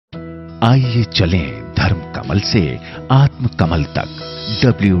आइए चलें धर्म कमल से आत्म कमल तक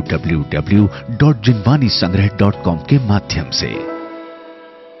www.jinwanisangrah.com के माध्यम से।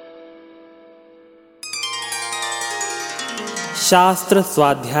 शास्त्र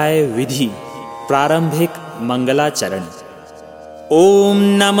स्वाध्याय विधि प्रारंभिक मंगलाचरण। ओम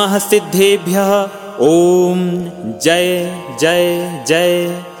नमः सिद्धेभ्यः। ओम जय जय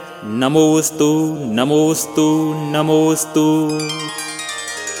जय। नमोस्तु नमोस्तु नमोस्तु।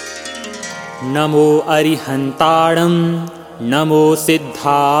 नमो अरिहन्ताणं नमो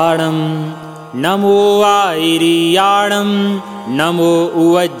सिद्धाणं नमो आयिरीयाणं नमो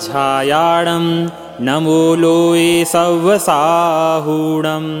उवज्झायाणं नमो लोये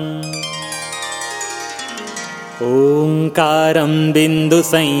सव्वसाहूणम्। ओंकारं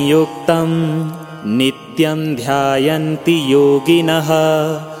बिन्दुसंयुक्तं नित्यं ध्यायन्ति योगिनः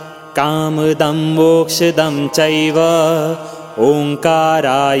कामदं मोक्षदं चैव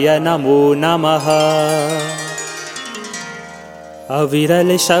ओंकाराय नमो नमः।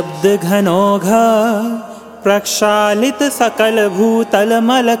 अविरल शब्द घनौघ प्रक्षालित सकल भूतल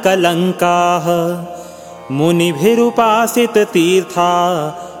मल कलंकाः मुनिभिरुपासित तीर्था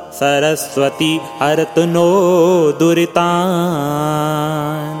सरस्वती हरतु नो दुरितान्।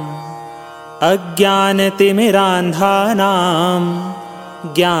 अज्ञानतिमिरान्धानां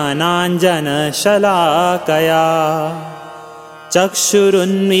ज्ञानाञ्जनशलाकया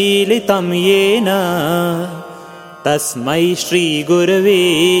चक्षुरुन्मीलितं येन तस्मै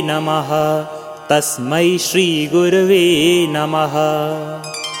श्रीगुरवे नमः। तस्मै श्रीगुरवे नमः।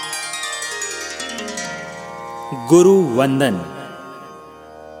 गुरुवंदन।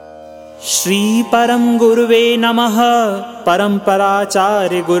 श्री परम गुरुवे नमः।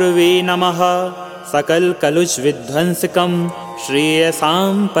 परंपराचार्य गुरुवे नमः। सकल कलुष विध्वंसकं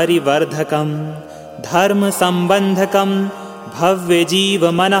श्रेयसां परिवर्धकं धर्म संबंधकं भव्य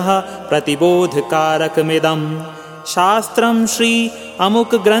जीव मनः प्रतिबोधकारकमिदं शास्त्रं श्री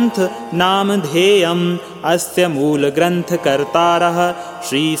अमुक ग्रंथ नामधेयम्। अस्य मूल ग्रंथ कर्तारः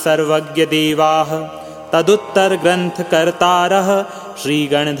श्री सर्वज्ञ देवाः तदुत्तर ग्रंथ कर्तारः श्री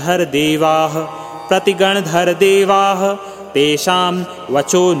गणधर देवाः प्रतिगणधर देवाः तेषां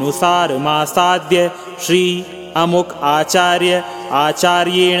वचोनुसारमासाद्य श्री अमुक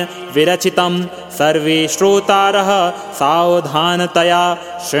आचार्येण विरचितं सर्वे श्रोतारः सावधानतया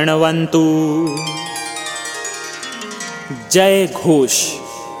शृण्वन्तु। जय घोष।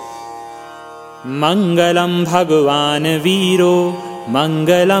 मंगलं भगवान् वीरो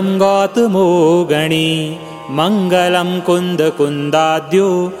मंगलं गौतमो गणी मंगलं कुन्दकुन्दाद्यो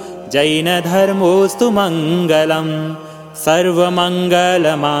जैनधर्मोऽस्तु मंगलं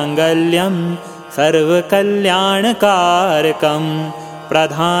सर्वमङ्गलमाङ्गल्यं सर्वकल्याणकारकं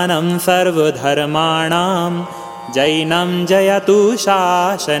प्रधानं सर्वधर्माणां जैनं जयतु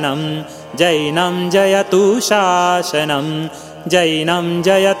शासनं जैनं जयतु शासनं जैनं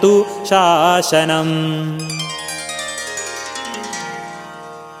जयतु शासनम्।